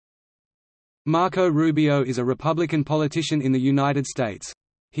Marco Rubio is a Republican politician in the United States.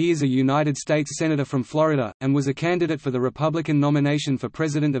 He is a United States Senator from Florida, and was a candidate for the Republican nomination for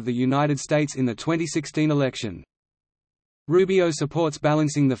President of the United States in the 2016 election. Rubio supports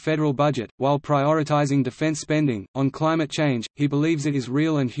balancing the federal budget, while prioritizing defense spending. On climate change, he believes it is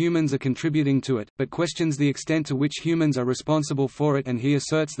real and humans are contributing to it, but questions the extent to which humans are responsible for it, and he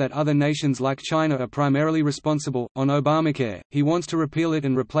asserts that other nations like China are primarily responsible. On Obamacare, he wants to repeal it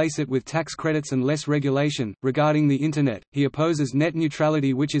and replace it with tax credits and less regulation. Regarding the Internet, he opposes net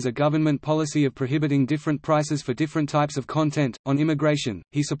neutrality, which is a government policy of prohibiting different prices for different types of content. On immigration,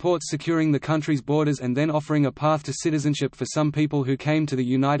 he supports securing the country's borders and then offering a path to citizenship for some people who came to the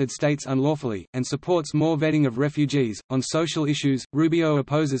United States unlawfully, and supports more vetting of refugees. On social issues, Rubio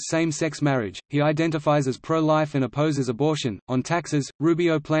opposes same-sex marriage. He identifies as pro-life and opposes abortion. On taxes,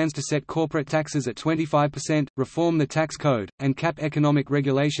 Rubio plans to set corporate taxes at 25%, reform the tax code, and cap economic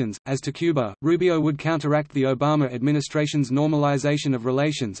regulations. As to Cuba, Rubio would counteract the Obama administration's normalization of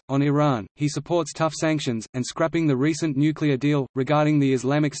relations. On Iran, he supports tough sanctions, and scrapping the recent nuclear deal. Regarding the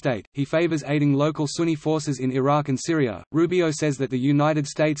Islamic State, he favors aiding local Sunni forces in Iraq and Syria. Rubio says that the United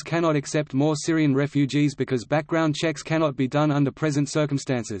States cannot accept more Syrian refugees because background checks cannot be done under present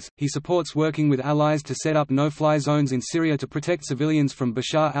circumstances. He supports working with allies to set up no-fly zones in Syria to protect civilians from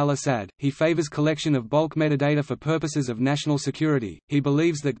Bashar al-Assad. He favors collection of bulk metadata for purposes of national security. He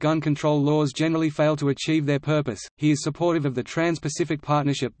believes that gun control laws generally fail to achieve their purpose. He is supportive of the Trans-Pacific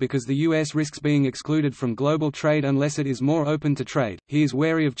Partnership because the U.S. risks being excluded from global trade unless it is more open to trade. He is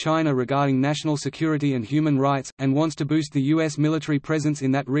wary of China regarding national security and human rights, and wants to boost the U.S. military presence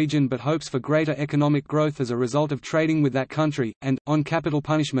in that region but hopes for greater economic growth as a result of trading with that country. And, on capital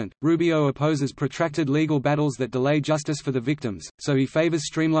punishment, Rubio opposes protracted legal battles that delay justice for the victims, so he favors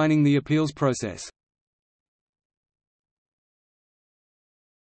streamlining the appeals process.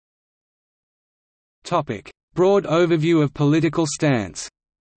 Broad overview of political stance.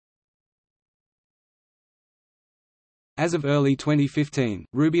 As of early 2015,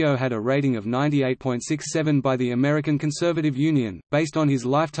 Rubio had a rating of 98.67 by the American Conservative Union, based on his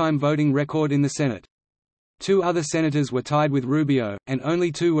lifetime voting record in the Senate. Two other senators were tied with Rubio, and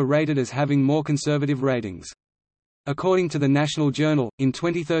only two were rated as having more conservative ratings. According to the National Journal, in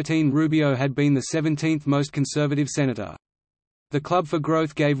 2013 Rubio had been the 17th most conservative senator. The Club for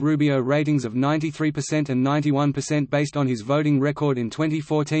Growth gave Rubio ratings of 93% and 91% based on his voting record in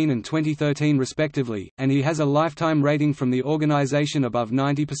 2014 and 2013 respectively, and he has a lifetime rating from the organization above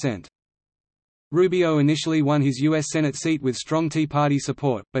 90%. Rubio initially won his U.S. Senate seat with strong Tea Party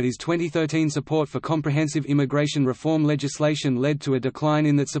support, but his 2013 support for comprehensive immigration reform legislation led to a decline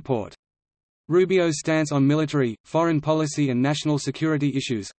in that support. Rubio's stance on military, foreign policy and national security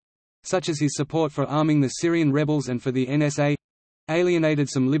issues—such as his support for arming the Syrian rebels and for the NSA, alienated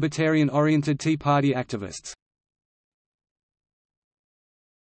some libertarian-oriented Tea Party activists.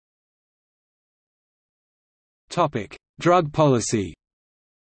 Drug policy.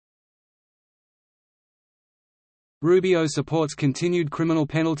 Rubio supports continued criminal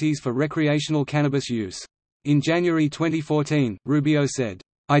penalties for recreational cannabis use. In January 2014, Rubio said,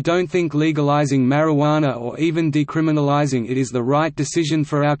 "I don't think legalizing marijuana or even decriminalizing it is the right decision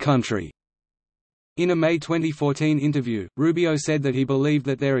for our country." In a May 2014 interview, Rubio said that he believed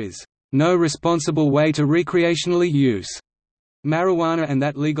that there is no responsible way to recreationally use marijuana and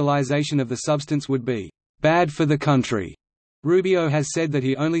that legalization of the substance would be bad for the country. Rubio has said that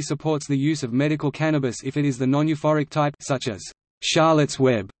he only supports the use of medical cannabis if it is the non-euphoric type, such as Charlotte's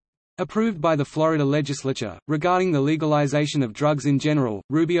Web, approved by the Florida legislature. Regarding the legalization of drugs in general,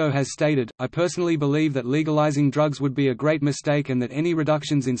 Rubio has stated, "I personally believe that legalizing drugs would be a great mistake and that any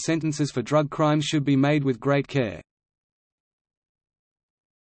reductions in sentences for drug crimes should be made with great care."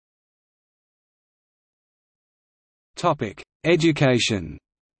 Education.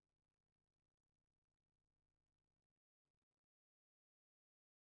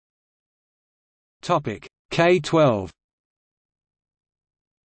 K-12.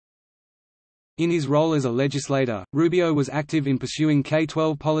 In his role as a legislator, Rubio was active in pursuing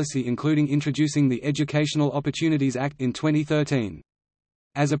K-12 policy, including introducing the Educational Opportunities Act in 2013.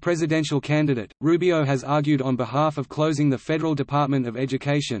 As a presidential candidate, Rubio has argued on behalf of closing the Federal Department of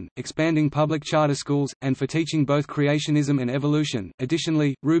Education, expanding public charter schools, and for teaching both creationism and evolution.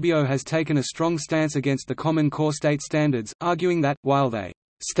 Additionally, Rubio has taken a strong stance against the Common Core state standards, arguing that, while they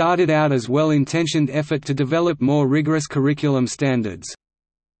started out as well-intentioned effort to develop more rigorous curriculum standards,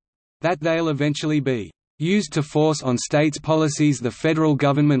 that they'll eventually be used to force on states policies the federal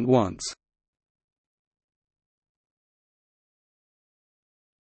government wants.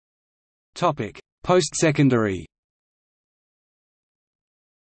 Post-secondary.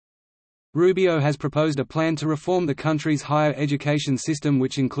 Rubio has proposed a plan to reform the country's higher education system,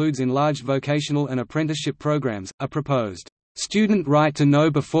 which includes enlarged vocational and apprenticeship programs, a proposed student right to know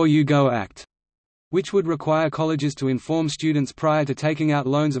before you go act, which would require colleges to inform students prior to taking out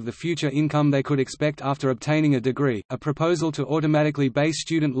loans of the future income they could expect after obtaining a degree, a proposal to automatically base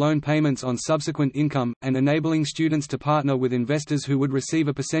student loan payments on subsequent income, and enabling students to partner with investors who would receive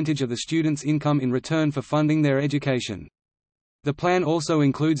a percentage of the student's income in return for funding their education. The plan also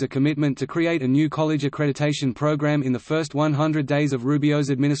includes a commitment to create a new college accreditation program in the first 100 days of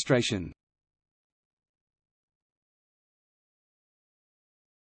Rubio's administration.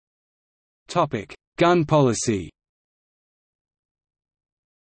 Gun policy.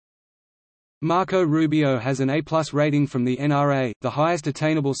 Marco Rubio has an A+ rating from the NRA, the highest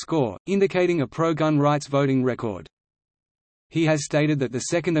attainable score, indicating a pro-gun rights voting record. He has stated that the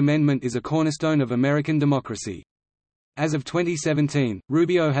Second Amendment is a cornerstone of American democracy. As of 2017,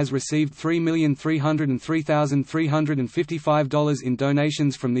 Rubio has received $3,303,355 in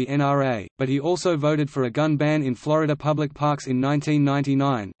donations from the NRA, but he also voted for a gun ban in Florida public parks in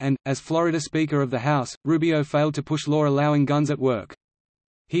 1999, and, as Florida Speaker of the House, Rubio failed to push law allowing guns at work.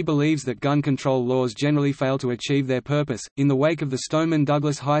 He believes that gun control laws generally fail to achieve their purpose. In the wake of the Stoneman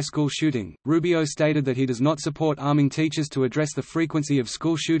Douglas High School shooting, Rubio stated that he does not support arming teachers to address the frequency of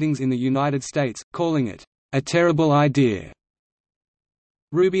school shootings in the United States, calling it a terrible idea.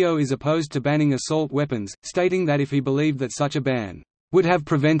 Rubio is opposed to banning assault weapons, stating that if he believed that such a ban would have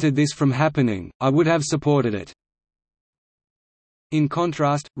prevented this from happening, I would have supported it. In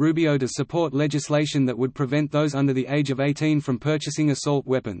contrast, Rubio does support legislation that would prevent those under the age of 18 from purchasing assault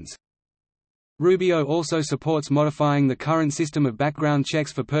weapons. Rubio also supports modifying the current system of background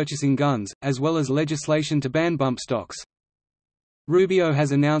checks for purchasing guns, as well as legislation to ban bump stocks. Rubio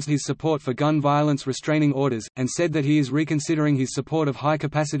has announced his support for gun violence restraining orders, and said that he is reconsidering his support of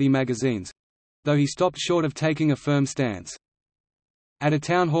high-capacity magazines—though he stopped short of taking a firm stance. At a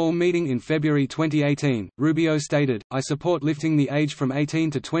town hall meeting in February 2018, Rubio stated, "I support lifting the age from 18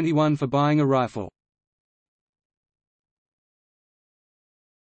 to 21 for buying a rifle."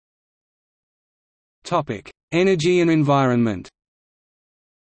 Energy and environment.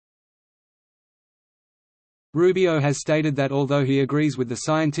 Rubio has stated that although he agrees with the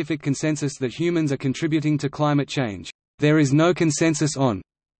scientific consensus that humans are contributing to climate change, there is no consensus on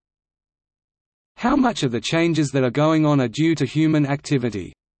how much of the changes that are going on are due to human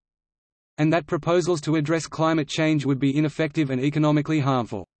activity, and that proposals to address climate change would be ineffective and economically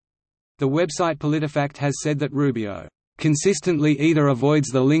harmful. The website PolitiFact has said that Rubio consistently either avoids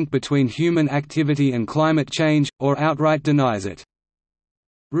the link between human activity and climate change, or outright denies it.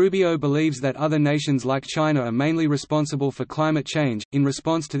 Rubio believes that other nations like China are mainly responsible for climate change. In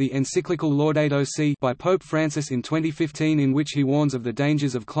response to the encyclical Laudato Si by Pope Francis in 2015, in which he warns of the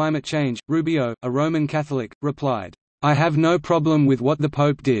dangers of climate change, Rubio, a Roman Catholic, replied, "I have no problem with what the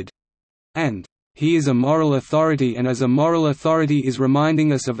Pope did," and "He is a moral authority, and as a moral authority is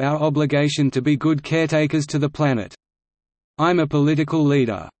reminding us of our obligation to be good caretakers to the planet. I'm a political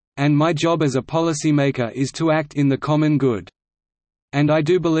leader. And my job as a policymaker is to act in the common good. And I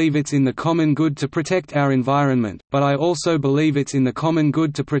do believe it's in the common good to protect our environment, but I also believe it's in the common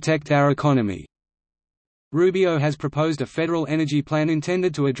good to protect our economy." Rubio has proposed a federal energy plan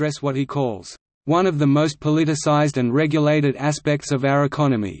intended to address what he calls, "one of the most politicized and regulated aspects of our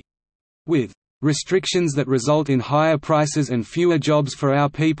economy," with restrictions that result in higher prices and fewer jobs for our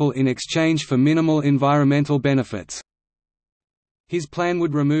people in exchange for minimal environmental benefits. His plan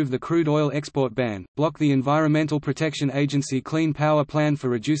would remove the crude oil export ban, block the Environmental Protection Agency Clean Power Plan for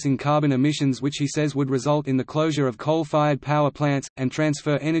reducing carbon emissions, which he says would result in the closure of coal-fired power plants, and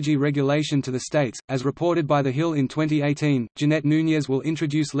transfer energy regulation to the states. As reported by The Hill in 2018, Jeanette Núñez will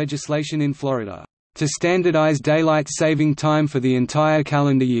introduce legislation in Florida to standardize daylight saving time for the entire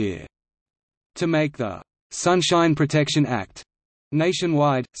calendar year, to make the Sunshine Protection Act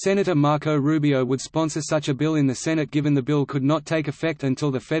nationwide. Senator Marco Rubio would sponsor such a bill in the Senate, given the bill could not take effect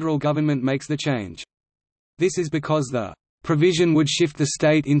until the federal government makes the change. This is because the provision would shift the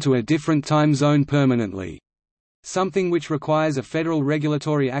state into a different time zone permanently, something which requires a federal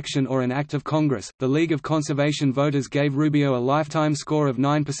regulatory action or an act of Congress. The League of Conservation Voters gave Rubio a lifetime score of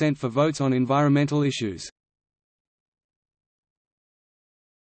 9% for votes on environmental issues.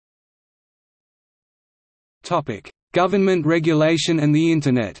 Government regulation and the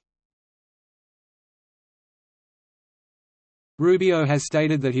Internet. Rubio has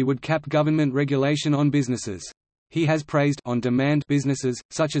stated that he would cap government regulation on businesses. He has praised on-demand businesses,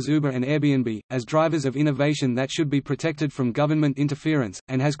 such as Uber and Airbnb, as drivers of innovation that should be protected from government interference,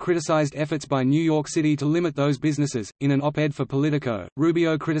 and has criticized efforts by New York City to limit those businesses. In an op-ed for Politico,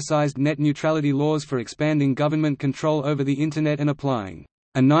 Rubio criticized net neutrality laws for expanding government control over the Internet and applying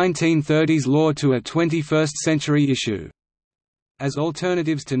a 1930s law to a 21st-century issue. As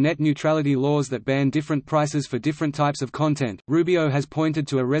alternatives to net neutrality laws that ban different prices for different types of content, Rubio has pointed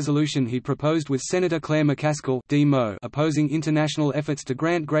to a resolution he proposed with Senator Claire McCaskill (D-Mo) opposing international efforts to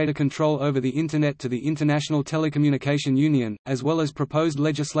grant greater control over the Internet to the International Telecommunication Union, as well as proposed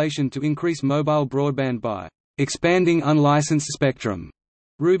legislation to increase mobile broadband by expanding unlicensed spectrum.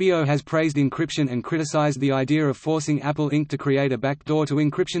 Rubio has praised encryption and criticized the idea of forcing Apple Inc. to create a backdoor to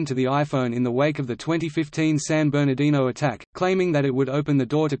encryption to the iPhone in the wake of the 2015 San Bernardino attack, claiming that it would open the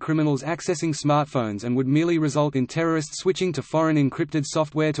door to criminals accessing smartphones and would merely result in terrorists switching to foreign encrypted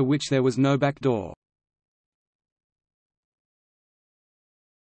software to which there was no backdoor.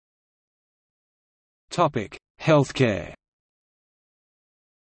 Healthcare.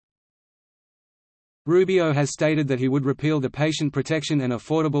 Rubio has stated that he would repeal the Patient Protection and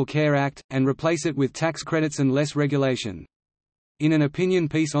Affordable Care Act, and replace it with tax credits and less regulation. In an opinion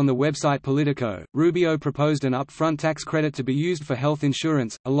piece on the website Politico, Rubio proposed an upfront tax credit to be used for health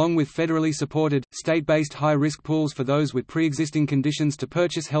insurance, along with federally supported, state-based high-risk pools for those with pre-existing conditions to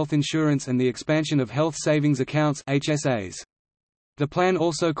purchase health insurance and the expansion of health savings accounts (HSAs). The plan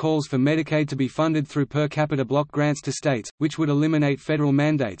also calls for Medicaid to be funded through per capita block grants to states, which would eliminate federal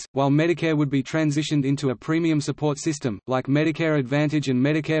mandates, while Medicare would be transitioned into a premium support system, like Medicare Advantage and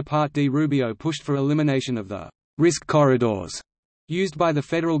Medicare Part D. Rubio pushed for elimination of the risk corridors used by the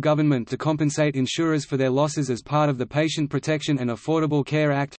federal government to compensate insurers for their losses as part of the Patient Protection and Affordable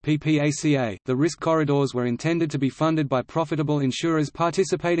Care Act (PPACA). The risk corridors were intended to be funded by profitable insurers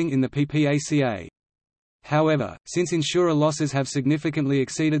participating in the PPACA. However, since insurer losses have significantly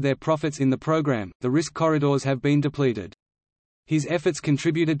exceeded their profits in the program, the risk corridors have been depleted. His efforts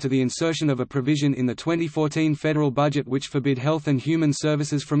contributed to the insertion of a provision in the 2014 federal budget which forbid Health and Human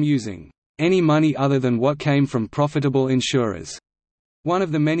Services from using any money other than what came from profitable insurers. One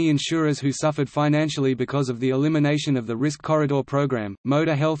of the many insurers who suffered financially because of the elimination of the risk corridor program,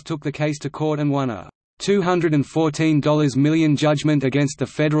 Moda Health, took the case to court and won a $214 million judgment against the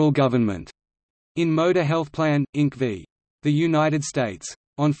federal government in Moda Health Plan, Inc. v. the United States.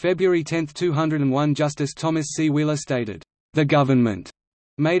 On February 10, 2001, Justice Thomas C. Wheeler stated, "The government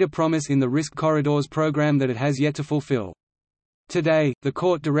made a promise in the Risk Corridors program that it has yet to fulfill. Today, the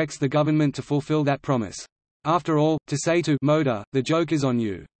court directs the government to fulfill that promise. After all, to say to Moda, the joke is on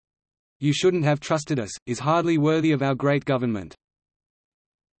you. You shouldn't have trusted us, is hardly worthy of our great government."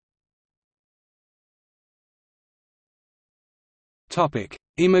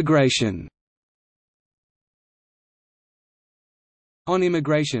 Immigration. On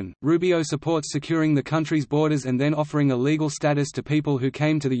immigration, Rubio supports securing the country's borders and then offering a legal status to people who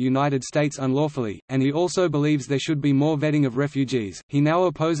came to the United States unlawfully, and he also believes there should be more vetting of refugees. He now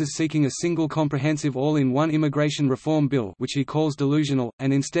opposes seeking a single comprehensive all-in-one immigration reform bill, which he calls delusional,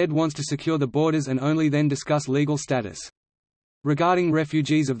 and instead wants to secure the borders and only then discuss legal status. Regarding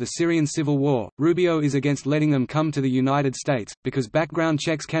refugees of the Syrian civil war, Rubio is against letting them come to the United States, because background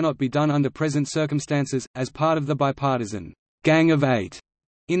checks cannot be done under present circumstances. As part of the bipartisan Gang of Eight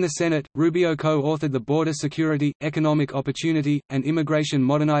in the Senate, Rubio co-authored the Border Security, Economic Opportunity, and Immigration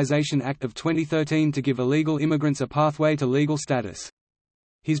Modernization Act of 2013 to give illegal immigrants a pathway to legal status.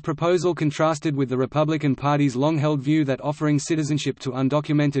 His proposal contrasted with the Republican Party's long-held view that offering citizenship to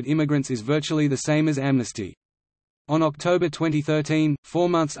undocumented immigrants is virtually the same as amnesty. On October 2013, 4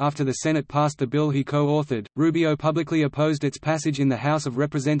 months after the Senate passed the bill he co-authored, Rubio publicly opposed its passage in the House of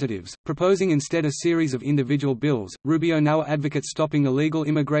Representatives, proposing instead a series of individual bills. Rubio now advocates stopping illegal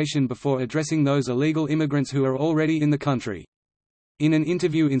immigration before addressing those illegal immigrants who are already in the country. In an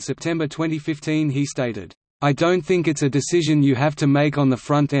interview in September 2015 he stated, "I don't think it's a decision you have to make on the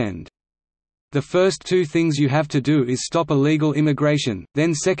front end. The first two things you have to do is stop illegal immigration,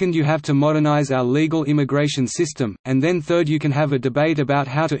 then second you have to modernize our legal immigration system, and then third you can have a debate about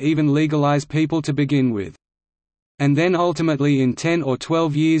how to even legalize people to begin with. And then ultimately in 10 or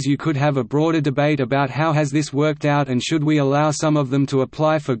 12 years you could have a broader debate about how has this worked out and should we allow some of them to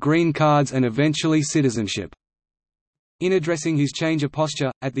apply for green cards and eventually citizenship." In addressing his change of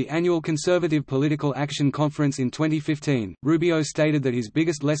posture, at the annual Conservative Political Action Conference in 2015, Rubio stated that his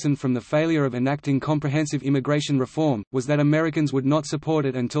biggest lesson from the failure of enacting comprehensive immigration reform, was that Americans would not support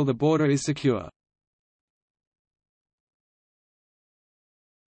it until the border is secure.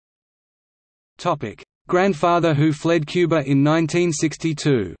 Grandfather who fled Cuba in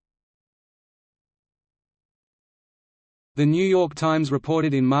 1962. The New York Times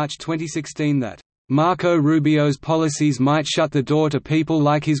reported in March 2016 that, "Marco Rubio's policies might shut the door to people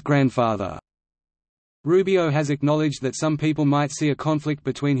like his grandfather." Rubio has acknowledged that some people might see a conflict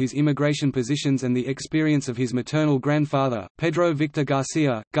between his immigration positions and the experience of his maternal grandfather, Pedro Victor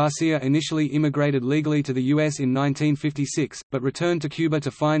Garcia. Garcia initially immigrated legally to the U.S. in 1956, but returned to Cuba to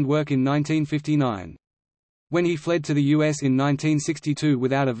find work in 1959. When he fled to the U.S. in 1962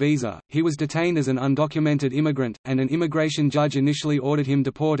 without a visa, he was detained as an undocumented immigrant, and an immigration judge initially ordered him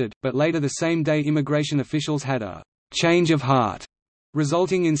deported, but later the same day immigration officials had a «change of heart»,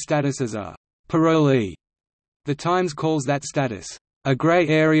 resulting in status as a «parolee». The Times calls that status «a gray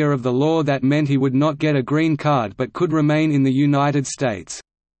area of the law that meant he would not get a green card but could remain in the United States».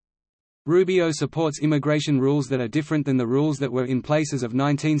 Rubio supports immigration rules that are different than the rules that were in place as of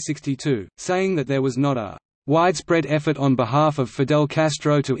 1962, saying that there was not a widespread effort on behalf of Fidel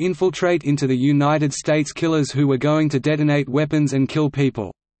Castro to infiltrate into the United States killers who were going to detonate weapons and kill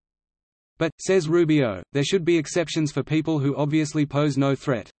people. But, says Rubio, there should be exceptions for people who obviously pose no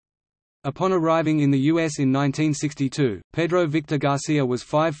threat. Upon arriving in the U.S. in 1962, Pedro Victor Garcia was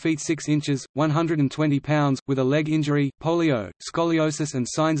 5 feet 6 inches, 120 pounds, with a leg injury, polio, scoliosis and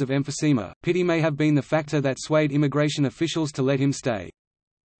signs of emphysema. Pity may have been the factor that swayed immigration officials to let him stay.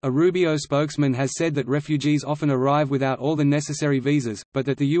 A Rubio spokesman has said that refugees often arrive without all the necessary visas, but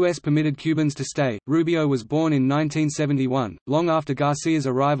that the U.S. permitted Cubans to stay. Rubio was born in 1971, long after Garcia's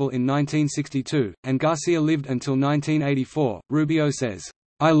arrival in 1962, and Garcia lived until 1984. Rubio says,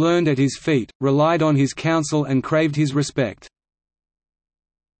 "I learned at his feet, relied on his counsel and craved his respect."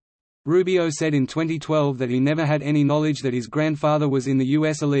 Rubio said in 2012 that he never had any knowledge that his grandfather was in the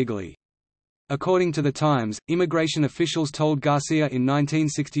U.S. illegally. According to The Times, immigration officials told Garcia in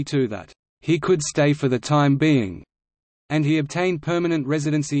 1962 that, "he could stay for the time being," and he obtained permanent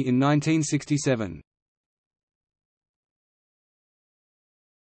residency in 1967.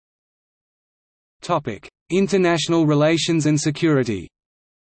 International relations and security.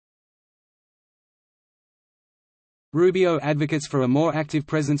 Rubio advocates for a more active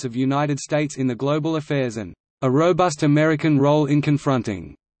presence of United States in the global affairs and a robust American role in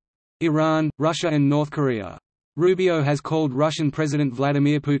confronting Iran, Russia and North Korea. Rubio has called Russian President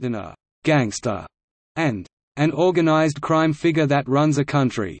Vladimir Putin a gangster and an organized crime figure that runs a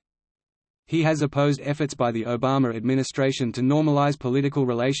country. He has opposed efforts by the Obama administration to normalize political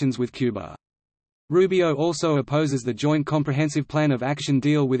relations with Cuba. Rubio also opposes the Joint Comprehensive Plan of Action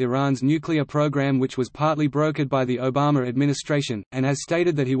deal with Iran's nuclear program, which was partly brokered by the Obama administration, and has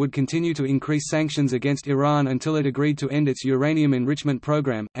stated that he would continue to increase sanctions against Iran until it agreed to end its uranium enrichment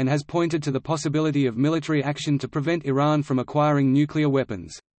program, and has pointed to the possibility of military action to prevent Iran from acquiring nuclear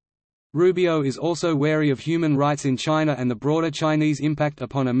weapons. Rubio is also wary of human rights in China and the broader Chinese impact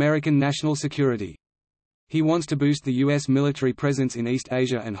upon American national security. He wants to boost the U.S. military presence in East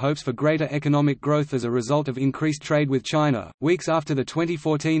Asia and hopes for greater economic growth as a result of increased trade with China. Weeks after the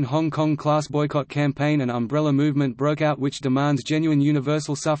 2014 Hong Kong class boycott campaign, an umbrella movement broke out which demands genuine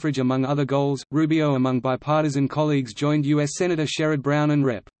universal suffrage among other goals. Rubio, among bipartisan colleagues, joined U.S. Senator Sherrod Brown and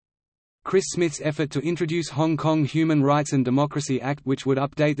Rep. Chris Smith's effort to introduce Hong Kong Human Rights and Democracy Act, which would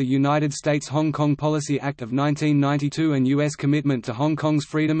update the United States Hong Kong Policy Act of 1992 and U.S. commitment to Hong Kong's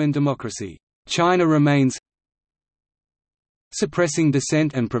freedom and democracy. China remains suppressing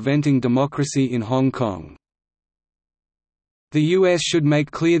dissent and preventing democracy in Hong Kong. The U.S. should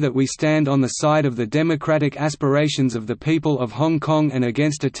make clear that we stand on the side of the democratic aspirations of the people of Hong Kong and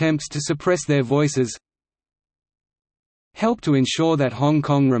against attempts to suppress their voices. Help to ensure that Hong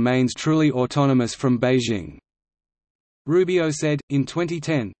Kong remains truly autonomous from Beijing. Rubio said. In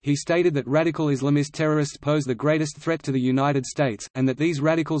 2010, he stated that radical Islamist terrorists pose the greatest threat to the United States, and that these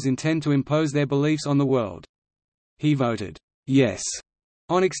radicals intend to impose their beliefs on the world. He voted yes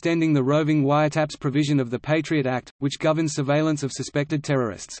on extending the roving wiretaps provision of the Patriot Act, which governs surveillance of suspected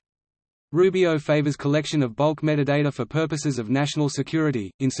terrorists. Rubio favors collection of bulk metadata for purposes of national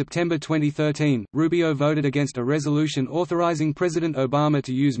security. In September 2013, Rubio voted against a resolution authorizing President Obama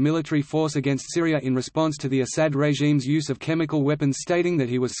to use military force against Syria in response to the Assad regime's use of chemical weapons, stating that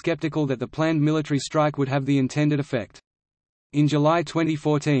he was skeptical that the planned military strike would have the intended effect. In July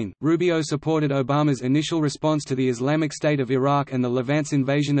 2014, Rubio supported Obama's initial response to the Islamic State of Iraq and the Levant's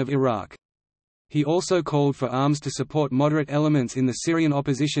invasion of Iraq. He also called for arms to support moderate elements in the Syrian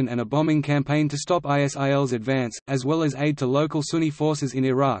opposition and a bombing campaign to stop ISIL's advance, as well as aid to local Sunni forces in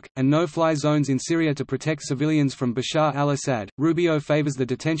Iraq, and no-fly zones in Syria to protect civilians from Bashar al-Assad. Rubio favors the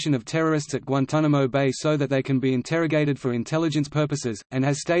detention of terrorists at Guantanamo Bay so that they can be interrogated for intelligence purposes, and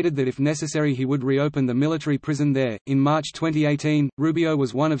has stated that if necessary he would reopen the military prison there. In March 2018, Rubio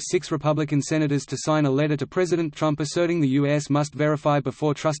was one of 6 Republican senators to sign a letter to President Trump asserting the U.S. must verify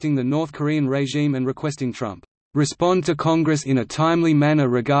before trusting the North Korean regime and requesting Trump respond to Congress in a timely manner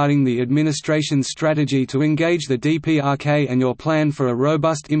regarding the administration's strategy to engage the DPRK and your plan for a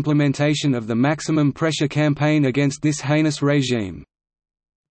robust implementation of the maximum pressure campaign against this heinous regime.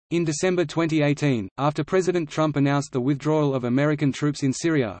 In December 2018, after President Trump announced the withdrawal of American troops in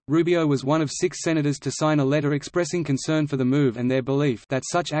Syria, Rubio was one of 6 senators to sign a letter expressing concern for the move and their belief that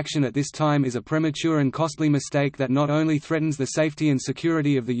such action at this time is a premature and costly mistake that not only threatens the safety and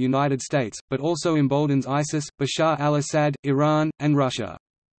security of the United States, but also emboldens ISIS, Bashar al-Assad, Iran, and Russia.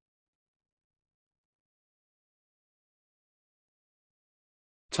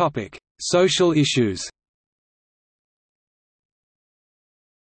 Social issues.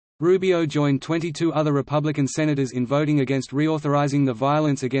 Rubio joined 22 other Republican senators in voting against reauthorizing the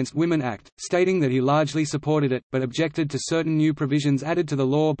Violence Against Women Act, stating that he largely supported it, but objected to certain new provisions added to the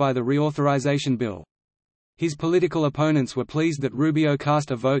law by the reauthorization bill. His political opponents were pleased that Rubio cast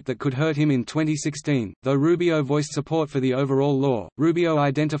a vote that could hurt him in 2016. Though Rubio voiced support for the overall law, Rubio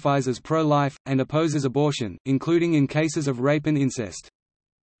identifies as pro-life, and opposes abortion, including in cases of rape and incest.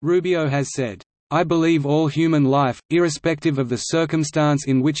 Rubio has said, "I believe all human life, irrespective of the circumstance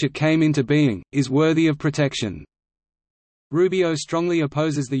in which it came into being, is worthy of protection." Rubio strongly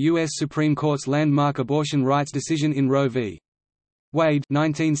opposes the U.S. Supreme Court's landmark abortion rights decision in Roe v. Wade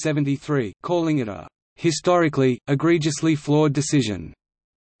 1973, calling it a "historically, egregiously flawed decision,"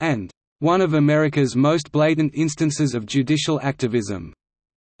 and "one of America's most blatant instances of judicial activism."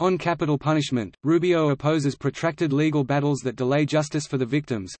 On capital punishment, Rubio opposes protracted legal battles that delay justice for the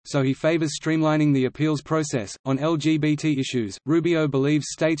victims, so he favors streamlining the appeals process. On LGBT issues, Rubio believes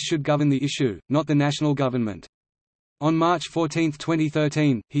states should govern the issue, not the national government. On March 14,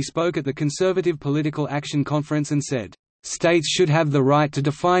 2013, he spoke at the Conservative Political Action Conference and said, "States should have the right to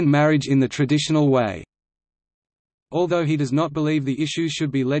define marriage in the traditional way." Although he does not believe the issues should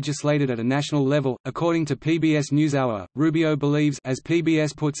be legislated at a national level, according to PBS NewsHour, Rubio believes, as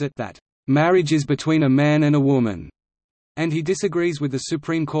PBS puts it, that marriage is between a man and a woman, and he disagrees with the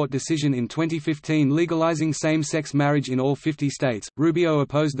Supreme Court decision in 2015 legalizing same-sex marriage in all 50 states. Rubio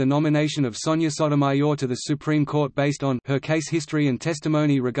opposed the nomination of Sonia Sotomayor to the Supreme Court based on her case history and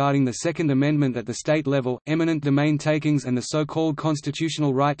testimony regarding the Second Amendment at the state level, eminent domain takings, and the so-called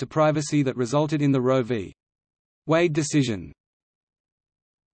constitutional right to privacy that resulted in the Roe v. Wade decision.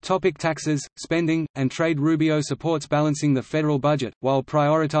 Taxes, spending, and trade. Rubio supports balancing the federal budget, while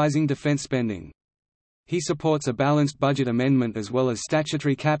prioritizing defense spending. He supports a balanced budget amendment as well as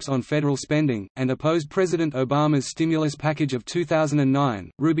statutory caps on federal spending, and opposed President Obama's stimulus package of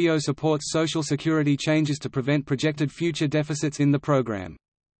 2009. Rubio supports Social Security changes to prevent projected future deficits in the program.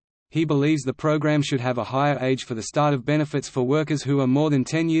 He believes the program should have a higher age for the start of benefits for workers who are more than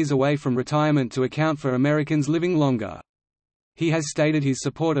 10 years away from retirement to account for Americans living longer. He has stated his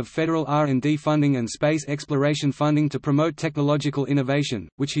support of federal R&D funding and space exploration funding to promote technological innovation,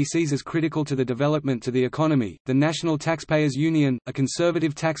 which he sees as critical to the development to the economy. The National Taxpayers Union, a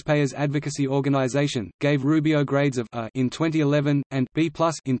conservative taxpayers advocacy organization, gave Rubio grades of A in 2011 and B+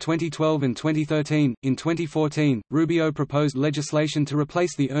 in 2012 and 2013. In 2014, Rubio proposed legislation to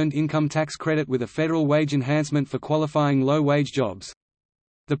replace the earned income tax credit with a federal wage enhancement for qualifying low-wage jobs.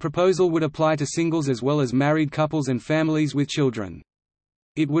 The proposal would apply to singles as well as married couples and families with children.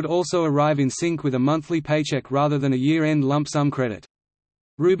 It would also arrive in sync with a monthly paycheck rather than a year-end lump sum credit.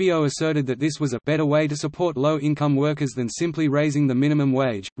 Rubio asserted that this was a better way to support low-income workers than simply raising the minimum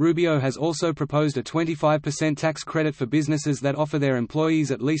wage. Rubio has also proposed a 25% tax credit for businesses that offer their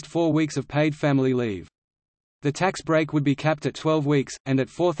employees at least 4 weeks of paid family leave. The tax break would be capped at 12 weeks, and at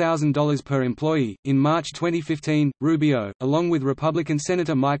 $4,000 per employee. In March 2015, Rubio, along with Republican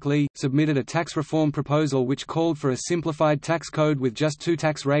Senator Mike Lee, submitted a tax reform proposal which called for a simplified tax code with just 2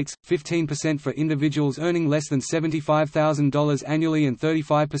 tax rates, 15% for individuals earning less than $75,000 annually and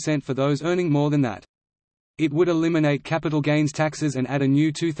 35% for those earning more than that. It would eliminate capital gains taxes and add a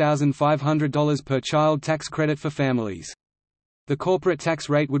new $2,500 per child tax credit for families. The corporate tax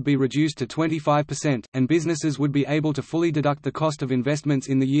rate would be reduced to 25%, and businesses would be able to fully deduct the cost of investments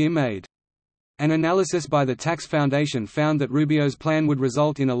in the year made. An analysis by the Tax Foundation found that Rubio's plan would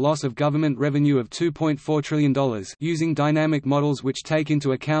result in a loss of government revenue of $2.4 trillion using dynamic models which take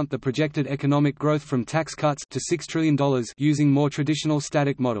into account the projected economic growth from tax cuts to $6 trillion using more traditional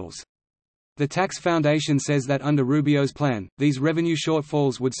static models. The Tax Foundation says that under Rubio's plan, these revenue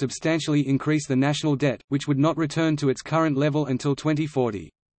shortfalls would substantially increase the national debt, which would not return to its current level until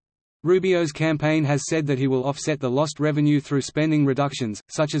 2040. Rubio's campaign has said that he will offset the lost revenue through spending reductions,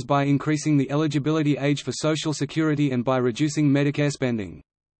 such as by increasing the eligibility age for Social Security and by reducing Medicare spending.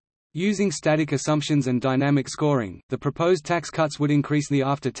 Using static assumptions and dynamic scoring, the proposed tax cuts would increase the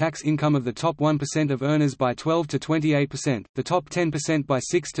after-tax income of the top 1% of earners by 12 to 28%, the top 10% by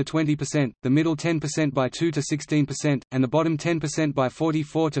 6 to 20%, the middle 10% by 2 to 16%, and the bottom 10% by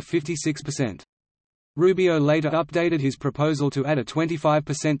 44 to 56%. Rubio later updated his proposal to add a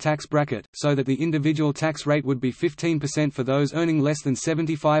 25% tax bracket, so that the individual tax rate would be 15% for those earning less than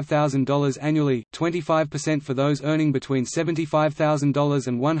 $75,000 annually, 25% for those earning between $75,000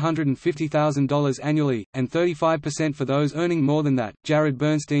 and $150,000 annually, and 35% for those earning more than that. Jared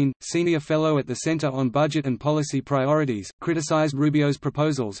Bernstein, senior fellow at the Center on Budget and Policy Priorities, criticized Rubio's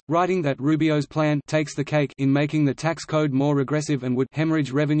proposals, writing that Rubio's plan takes the cake in making the tax code more regressive and would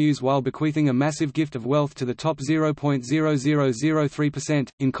hemorrhage revenues while bequeathing a massive gift of wealth to the top 0.0003%.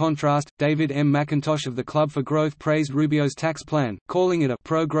 In contrast, David M. McIntosh of the Club for Growth praised Rubio's tax plan, calling it a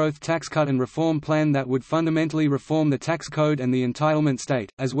pro-growth tax cut and reform plan that would fundamentally reform the tax code and the entitlement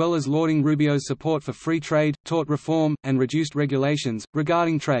state, as well as lauding Rubio's support for free trade, tort reform, and reduced regulations.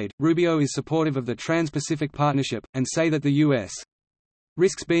 Regarding trade, Rubio is supportive of the Trans-Pacific Partnership, and say that the U.S.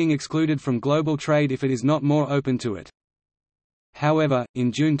 risks being excluded from global trade if it is not more open to it. However,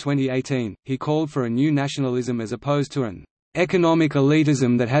 in June 2018, he called for a new nationalism as opposed to an economic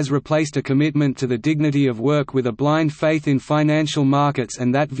elitism that has replaced a commitment to the dignity of work with a blind faith in financial markets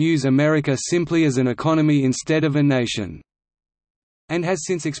and that views America simply as an economy instead of a nation, and has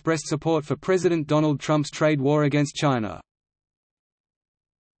since expressed support for President Donald Trump's trade war against China.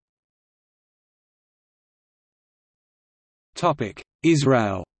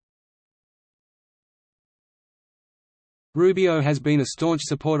 Israel. Rubio has been a staunch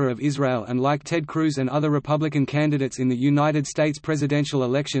supporter of Israel and like Ted Cruz and other Republican candidates in the United States presidential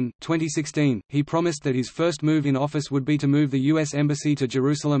election, 2016, he promised that his first move in office would be to move the U.S. Embassy to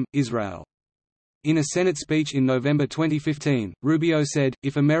Jerusalem, Israel. In a Senate speech in November 2015, Rubio said,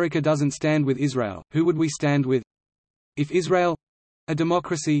 "If America doesn't stand with Israel, who would we stand with? If Israel—a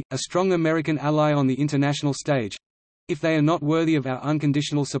democracy, a strong American ally on the international stage—if they are not worthy of our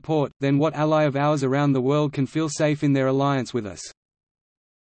unconditional support, then what ally of ours around the world can feel safe in their alliance with us?"